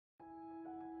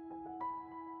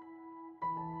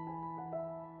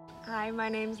Hi, my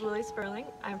name's Lily Sperling.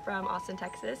 I'm from Austin,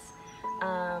 Texas.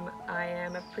 I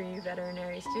am a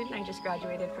pre-veterinary student. I just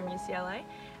graduated from UCLA,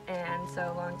 and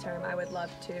so long term I would love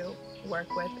to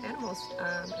work with animals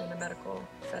in a medical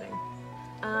setting.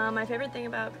 My favorite thing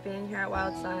about being here at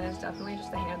Wild Sun is definitely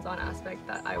just the hands-on aspect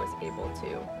that I was able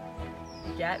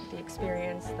to get, the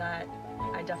experience that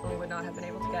I definitely would not have been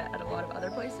able to get at a lot of other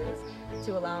places,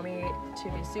 to allow me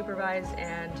to be supervised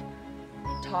and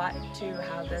taught to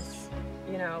have this,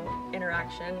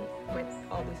 interaction with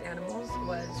all these animals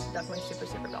was definitely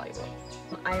super valuable.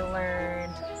 I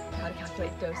learned how to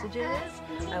calculate dosages,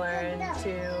 I learned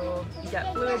to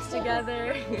get fluids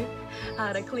together,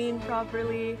 how to clean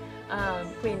properly,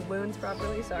 clean wounds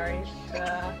properly, to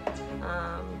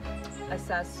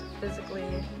assess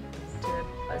physically, to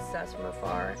assess from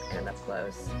afar and up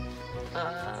close.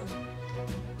 I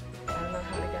don't know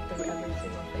how to get through every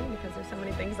single thing because there's so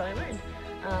many things that I learned.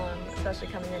 Especially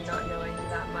coming in not knowing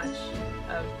that much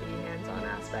of the hands-on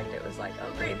aspect. It was like,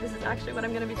 oh great, this is actually what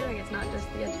I'm going to be doing. It's not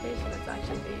just the education, it's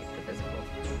actually the physical.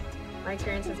 My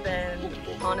experience has been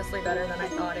honestly better than I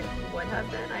thought it would have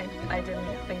been. I didn't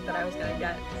think that I was going to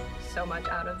get so much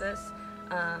out of this.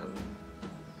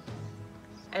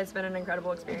 It's been an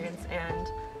incredible experience, and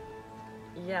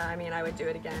yeah, I mean, I would do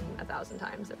it again 1,000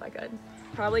 times if I could.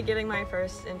 Probably giving my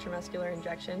first intramuscular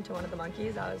injection to one of the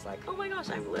monkeys, I was like, oh my gosh,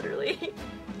 I'm literally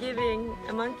giving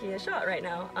a monkey a shot right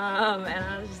now. And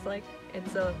I was just like,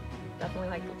 it's so, definitely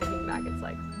like thinking back, it's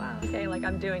like, wow, okay, like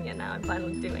I'm doing it now, I'm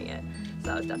finally doing it. So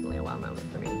that was definitely a wow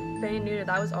moment for me. Spay and neuter,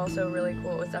 that was also really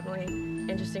cool. It was definitely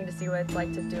interesting to see what it's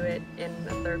like to do it in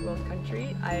a third world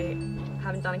country. I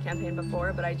haven't done a campaign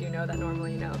before, but I do know that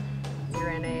normally,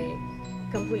 you're in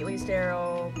a completely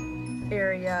sterile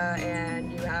area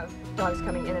and you have dogs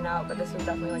coming in and out, but this was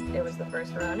definitely like, it was the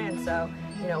first run, and so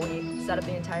we set up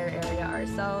the entire area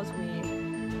ourselves. We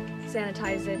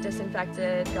sanitized it,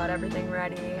 disinfected, got everything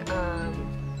ready.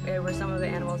 It were some of the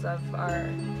animals of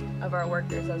our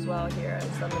workers as well here,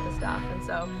 and some of the staff, and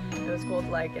so it was cool to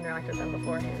like interact with them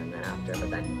beforehand and then after, but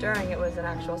then during it was an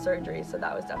actual surgery, so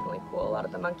that was definitely cool. A lot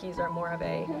of the monkeys are more of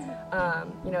a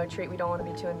treat. We don't want to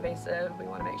be too invasive. We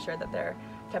want to make sure that they're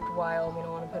kept wild. We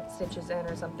don't want to put stitches in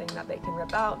or something that they can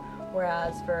rip out,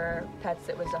 whereas for pets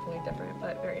it was definitely different,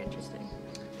 but very interesting.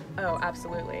 Oh,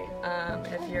 absolutely.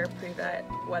 If you're pre-vet,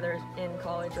 whether in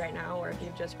college right now or if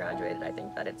you've just graduated, I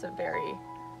think that it's a very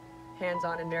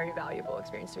hands-on and very valuable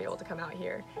experience to be able to come out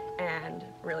here and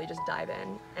really just dive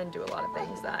in and do a lot of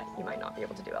things that you might not be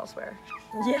able to do elsewhere.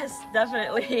 Yes,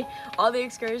 definitely. All the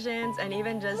excursions and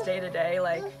even just day-to-day,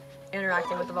 like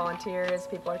interacting with the volunteers,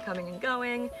 people are coming and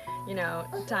going,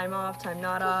 time off, time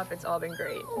not off, it's all been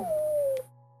great.